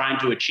ultimately trying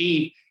to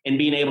achieve and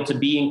being able to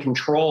be in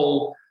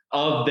control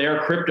of their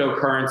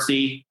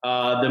cryptocurrency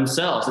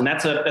themselves. And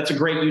that's a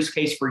great use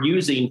case for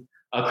using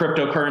a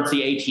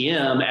cryptocurrency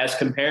ATM as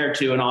compared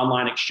to an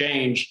online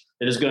exchange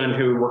that is going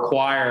to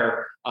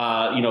require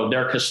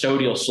their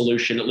custodial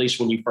solution, at least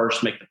when you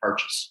first make the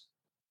purchase.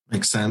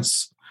 Makes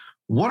sense.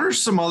 What are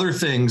some other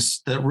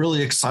things that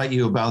really excite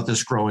you about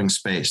this growing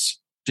space?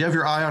 Do you have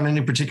your eye on any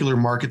particular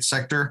market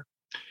sector?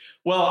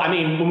 Well, I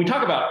mean, when we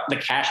talk about the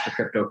cash to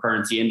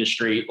cryptocurrency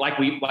industry, like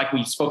we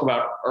spoke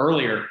about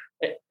earlier,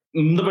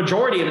 the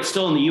majority of it's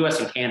still in the U.S.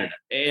 and Canada,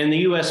 in the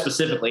U.S.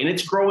 specifically, and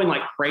it's growing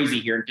like crazy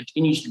here and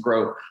continues to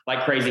grow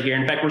like crazy here.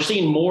 In fact, we're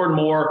seeing more and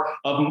more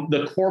of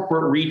the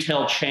corporate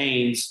retail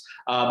chains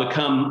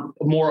become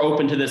more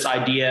open to this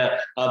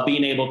idea of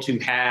being able to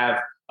have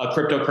a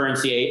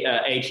cryptocurrency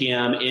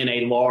ATM in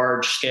a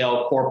large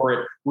scale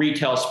corporate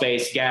retail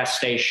space, gas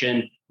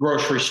station,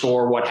 grocery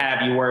store, what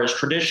have you. Whereas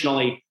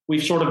traditionally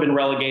we've sort of been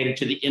relegated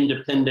to the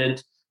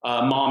independent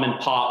mom and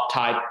pop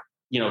type,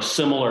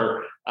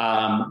 similar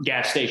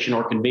gas station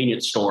or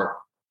convenience store.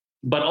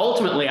 But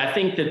ultimately, I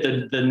think that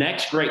the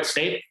next great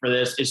step for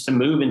this is to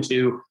move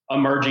into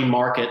emerging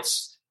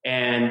markets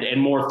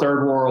and more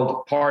third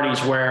world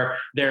parties where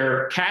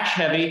they're cash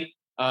heavy,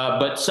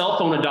 but cell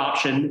phone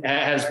adoption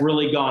has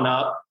really gone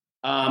up.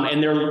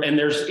 And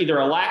there's either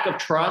a lack of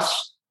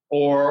trust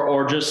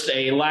or just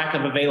a lack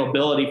of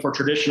availability for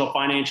traditional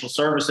financial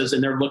services,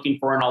 and they're looking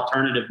for an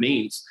alternative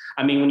means.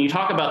 I mean, when you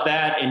talk about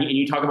that and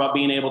you talk about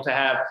being able to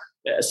have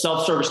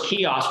self-service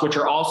kiosks, which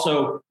are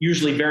also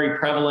usually very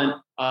prevalent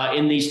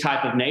in these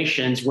type of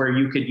nations, where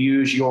you could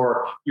use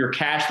your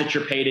cash that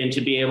you're paid in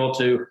to be able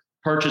to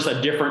purchase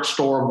a different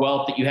store of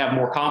wealth that you have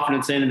more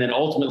confidence in, and then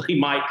ultimately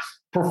might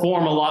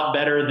perform a lot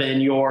better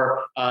than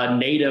your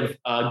native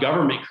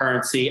government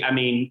currency. I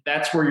mean,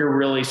 that's where you're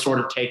really sort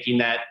of taking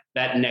that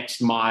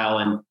next mile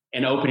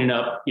and opening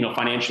up,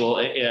 financial,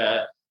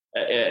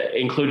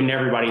 including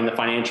everybody in the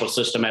financial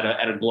system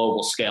at a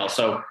global scale.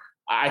 So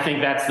I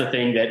think that's the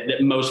thing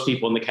that most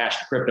people in the cash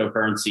to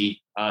cryptocurrency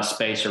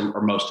space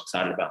are most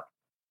excited about.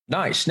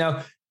 Nice.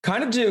 Now,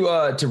 kind of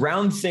to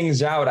round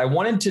things out, I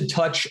wanted to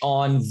touch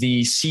on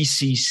the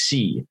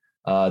CCC.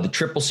 The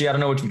CCC, I don't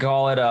know what you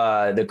call it,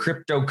 the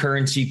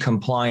Cryptocurrency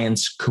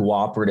Compliance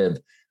Cooperative.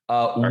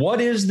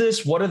 What is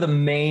this? What are the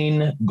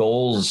main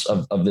goals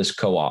of this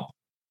co-op?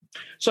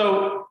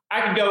 So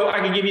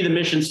I could give you the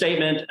mission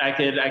statement. I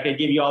could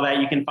give you all that.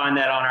 You can find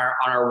that on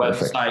our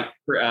website,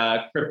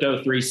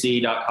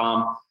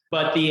 crypto3c.com.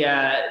 But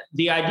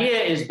the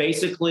idea is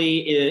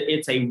basically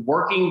it's a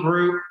working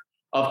group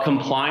of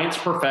compliance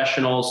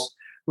professionals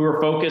who are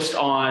focused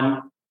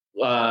on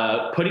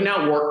putting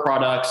out work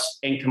products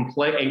and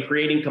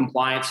creating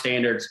compliance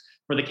standards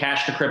for the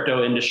cash to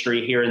crypto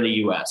industry here in the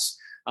U.S.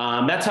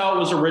 That's how it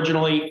was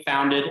originally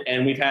founded,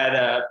 and we've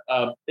had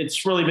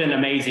it's really been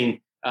amazing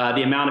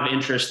the amount of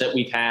interest that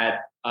we've had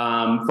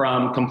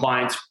from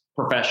compliance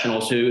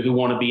professionals who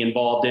want to be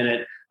involved in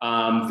it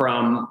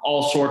from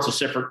all sorts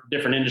of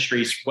different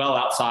industries, well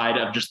outside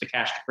of just the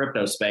cash to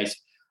crypto space.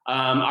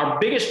 Our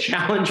biggest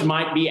challenge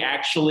might be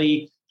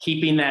actually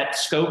keeping that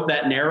scope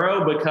that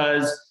narrow,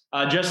 because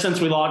just since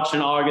we launched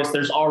in August,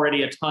 there's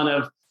already a ton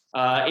of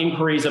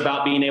inquiries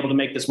about being able to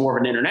make this more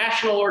of an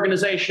international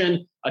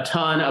organization, a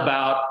ton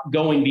about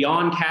going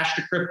beyond cash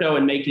to crypto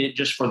and making it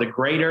just for the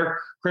greater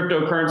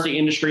cryptocurrency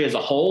industry as a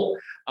whole.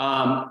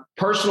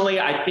 Personally,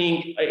 I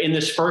think in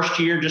this first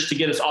year, just to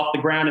get us off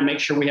the ground and make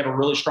sure we have a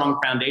really strong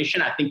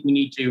foundation, I think we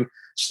need to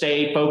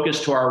stay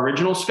focused to our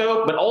original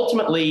scope. But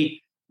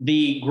ultimately,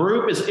 the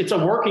group it's a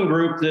working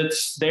group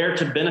that's there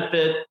to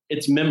benefit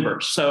its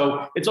members.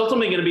 So it's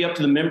ultimately going to be up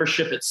to the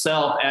membership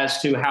itself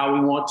as to how we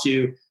want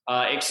to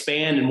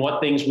expand and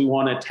what things we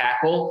want to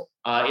tackle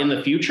in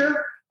the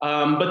future.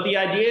 But the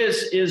idea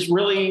is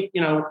really,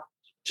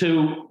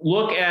 to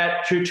look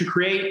at, to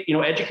create,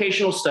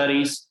 educational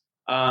studies,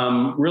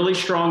 really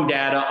strong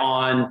data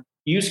on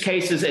use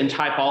cases and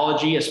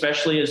typology,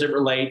 especially as it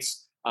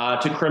relates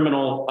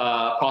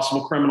to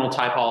possible criminal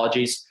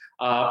typologies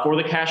for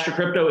the cash to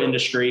crypto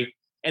industry,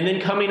 and then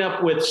coming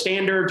up with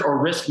standards or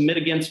risk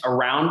mitigants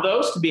around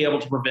those to be able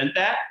to prevent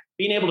that,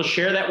 being able to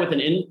share that with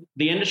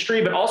the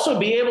industry, but also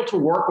be able to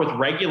work with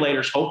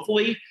regulators,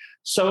 hopefully,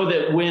 so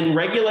that when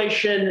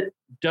regulation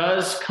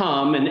does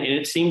come, and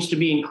it seems to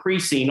be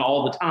increasing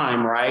all the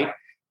time, right,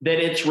 that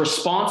it's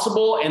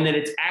responsible and that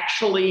it's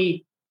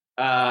actually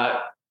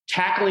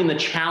tackling the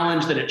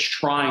challenge that it's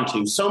trying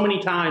to. So many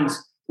times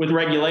with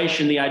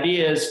regulation, the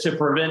idea is to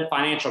prevent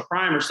financial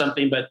crime or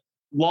something, but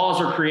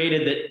laws are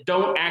created that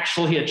don't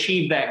actually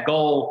achieve that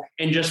goal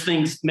and just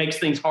makes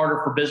things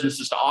harder for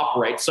businesses to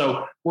operate.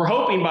 So we're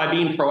hoping by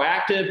being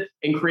proactive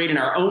and creating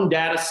our own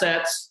data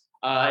sets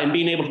and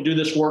being able to do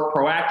this work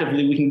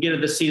proactively, we can get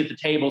the seat at the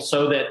table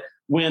so that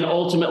when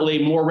ultimately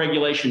more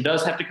regulation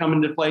does have to come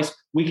into place,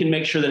 we can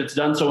make sure that it's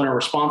done so in a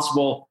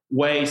responsible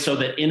way so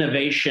that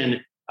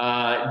innovation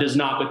does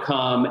not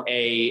become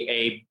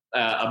a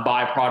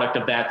byproduct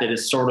of that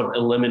is sort of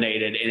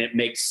eliminated, and it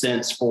makes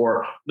sense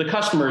for the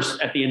customers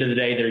at the end of the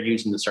day that are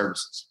using the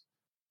services.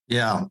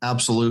 Yeah,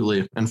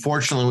 absolutely.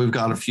 Unfortunately, we've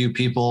got a few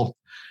people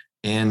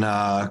in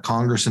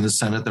Congress and the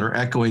Senate that are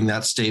echoing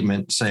that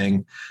statement,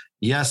 saying,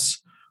 yes,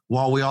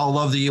 while we all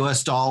love the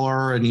US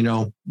dollar and,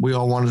 we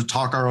all want to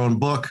talk our own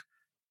book,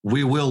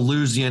 we will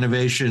lose the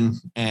innovation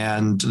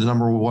and the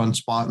number one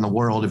spot in the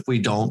world if we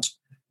don't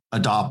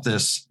adopt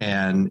this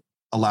and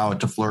allow it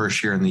to flourish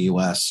here in the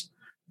US.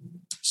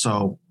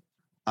 So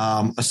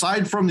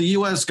aside from the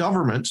U.S.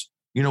 government,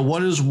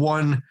 what is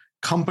one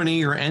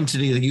company or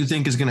entity that you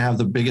think is going to have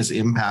the biggest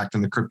impact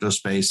in the crypto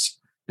space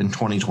in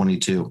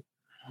 2022?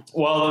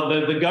 Well,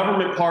 the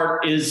government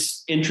part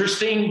is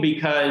interesting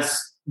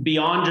because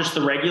beyond just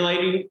the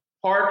regulating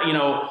part,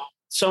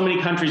 so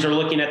many countries are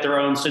looking at their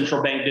own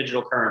central bank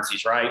digital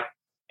currencies, right?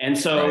 And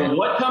so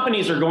what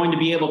companies are going to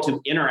be able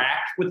to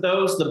interact with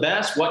those the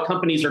best? What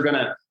companies are going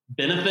to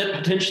benefit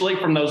potentially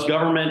from those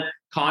government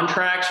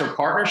contracts or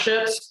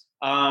partnerships?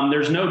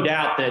 There's no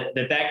doubt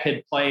that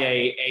could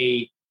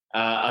play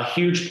a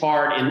huge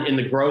part in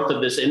the growth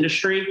of this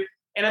industry.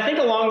 And I think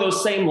along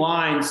those same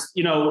lines,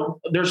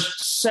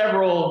 there's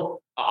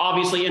several,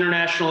 obviously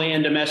internationally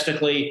and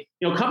domestically,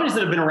 companies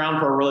that have been around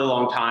for a really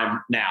long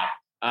time now,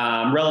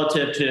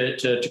 relative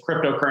to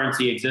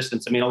cryptocurrency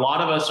existence. I mean, a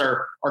lot of us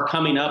are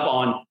coming up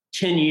on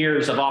 10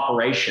 years of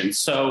operations.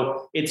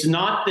 So it's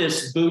not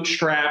this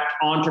bootstrapped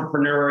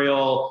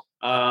entrepreneurial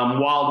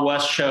Wild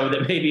West show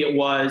that maybe it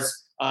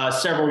was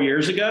several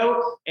years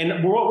ago.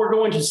 And what we're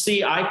going to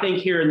see, I think,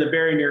 here in the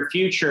very near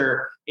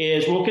future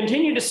is we'll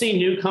continue to see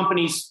new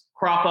companies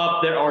crop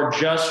up that are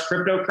just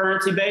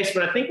cryptocurrency based.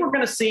 But I think we're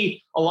going to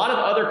see a lot of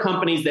other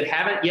companies that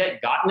haven't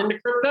yet gotten into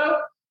crypto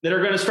that are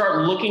going to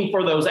start looking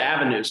for those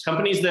avenues.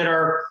 Companies that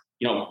are,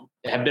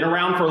 have been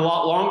around for a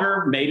lot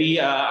longer, maybe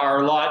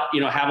are a lot,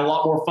 have a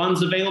lot more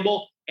funds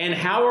available. And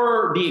how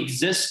are the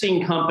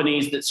existing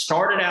companies that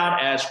started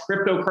out as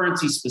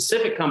cryptocurrency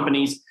specific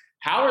companies,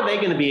 how are they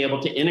going to be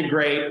able to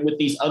integrate with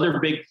these other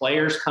big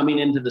players coming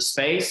into the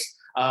space,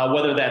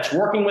 whether that's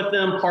working with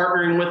them,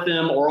 partnering with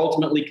them, or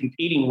ultimately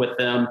competing with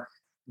them?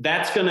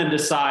 That's going to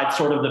decide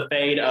sort of the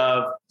fate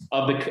of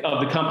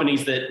the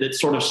companies that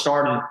sort of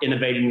started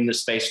innovating in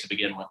this space to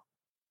begin with.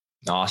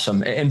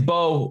 Awesome. And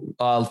Bo,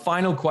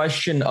 final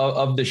question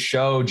of the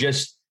show,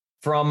 just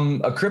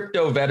from a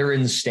crypto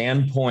veteran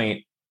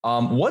standpoint,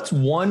 What's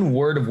one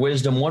word of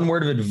wisdom, one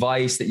word of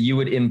advice that you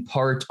would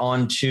impart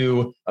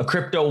onto a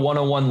Crypto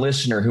 101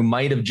 listener who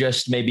might have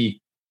just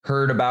maybe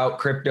heard about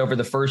crypto for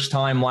the first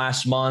time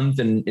last month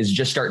and is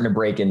just starting to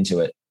break into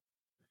it?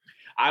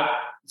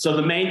 So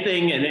the main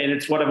thing, and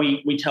it's what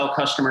we tell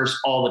customers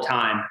all the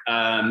time,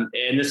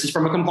 and this is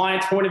from a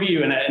compliance point of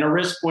view and a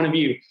risk point of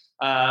view.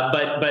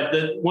 But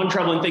the one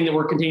troubling thing that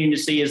we're continuing to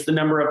see is the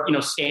number of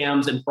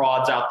scams and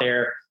frauds out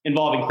there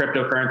involving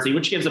cryptocurrency,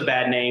 which gives a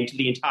bad name to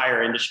the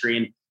entire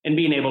industry and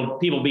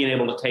people being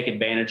able to take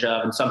advantage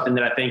of, and something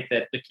that I think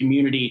that the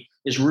community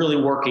is really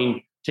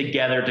working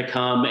together to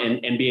come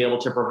and be able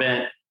to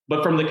prevent.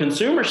 But from the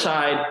consumer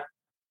side,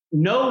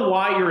 know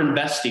why you're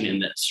investing in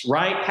this,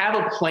 right? Have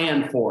a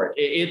plan for it.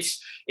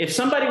 It's if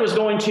somebody was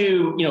going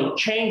to,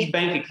 change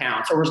bank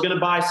accounts or was going to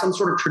buy some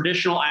sort of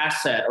traditional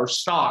asset or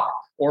stock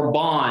or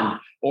bond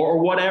or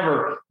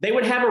whatever, they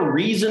would have a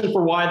reason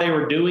for why they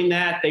were doing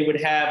that. They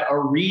would have a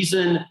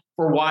reason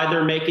for why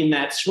they're making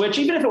that switch.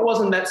 Even if it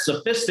wasn't that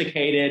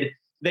sophisticated,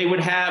 they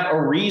would have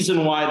a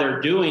reason why they're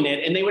doing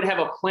it, and they would have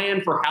a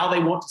plan for how they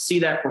want to see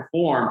that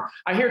perform.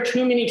 I hear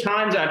too many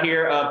times out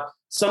here of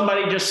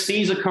somebody just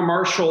sees a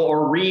commercial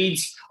or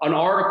reads an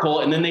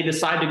article and then they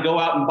decide to go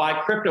out and buy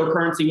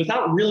cryptocurrency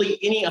without really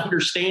any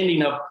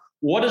understanding of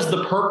what is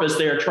the purpose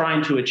they are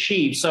trying to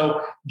achieve.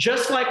 So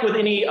just like with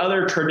any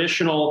other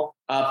traditional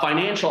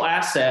financial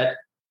asset,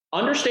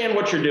 understand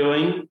what you're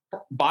doing,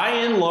 buy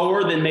in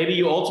lower than maybe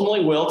you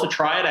ultimately will to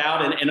try it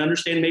out and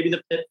understand maybe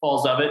the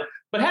pitfalls of it,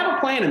 but have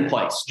a plan in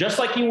place, just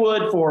like you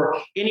would for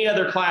any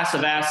other class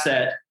of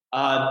asset.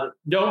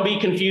 Don't be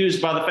confused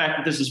by the fact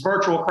that this is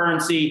virtual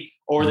currency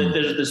or that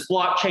there's this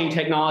blockchain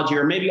technology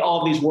or maybe all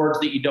of these words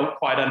that you don't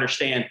quite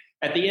understand.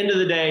 At the end of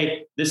the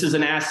day, this is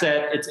an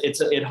asset.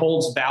 It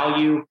holds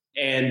value,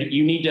 and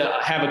you need to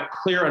have a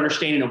clear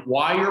understanding of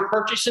why you're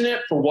purchasing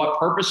it, for what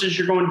purposes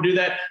you're going to do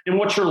that, and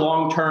what's your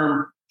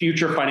long-term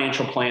future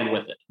financial plan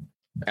with it.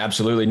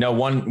 Absolutely. No,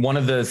 one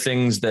of the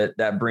things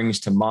that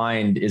brings to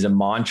mind is a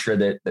mantra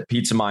that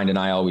Pizza Mind and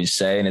I always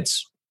say, and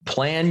it's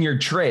plan your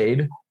trade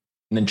and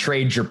then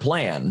trade your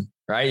plan,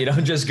 right? You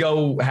don't just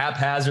go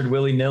haphazard,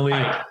 willy-nilly.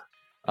 Right.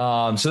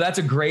 So that's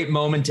a great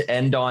moment to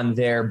end on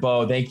there,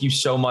 Bo. Thank you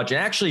so much. And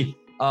actually,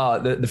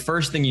 the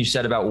first thing you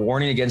said about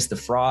warning against the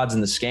frauds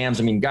and the scams.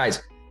 I mean,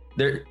 guys,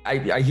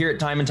 I hear it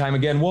time and time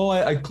again. Well,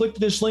 I clicked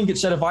this link. It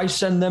said if I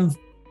send them,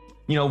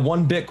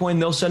 1 Bitcoin,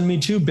 they'll send me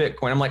 2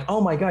 Bitcoin. I'm like, oh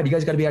my God, you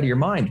guys got to be out of your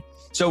mind.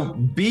 So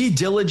be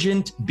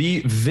diligent,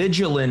 be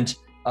vigilant.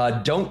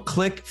 Don't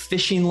click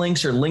phishing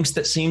links or links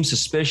that seem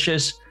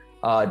suspicious.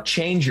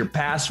 Change your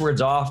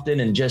passwords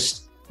often and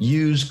just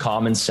use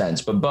common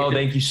sense. But Bo,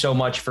 thank you so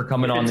much for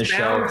coming on the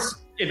show.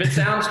 If it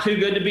sounds too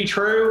good to be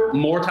true,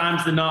 more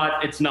times than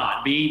not, it's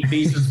not.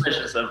 Be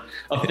suspicious of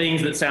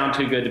things that sound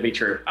too good to be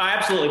true.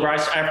 Absolutely,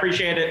 Bryce. I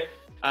appreciate it.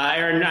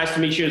 Aaron, nice to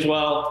meet you as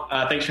well.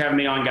 Thanks for having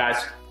me on, guys.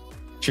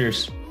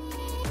 Cheers.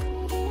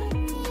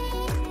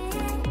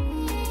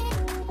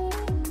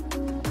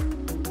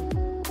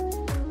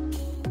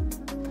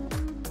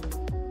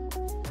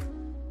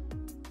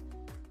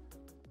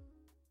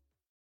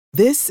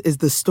 This is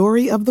the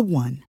story of the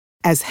one.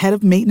 As head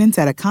of maintenance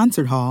at a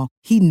concert hall,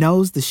 he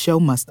knows the show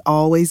must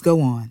always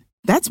go on.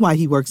 That's why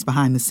he works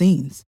behind the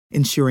scenes,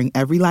 ensuring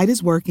every light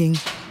is working,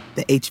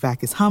 the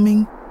HVAC is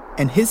humming,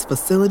 and his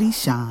facility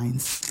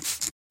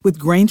shines. With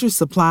Grainger's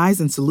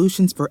supplies and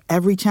solutions for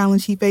every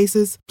challenge he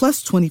faces,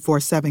 plus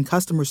 24/7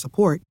 customer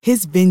support,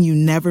 his venue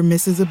never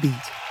misses a beat.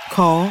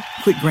 Call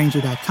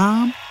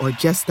quickgrainger.com or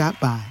just stop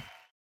by.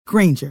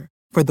 Grainger,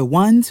 for the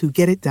ones who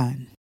get it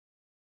done.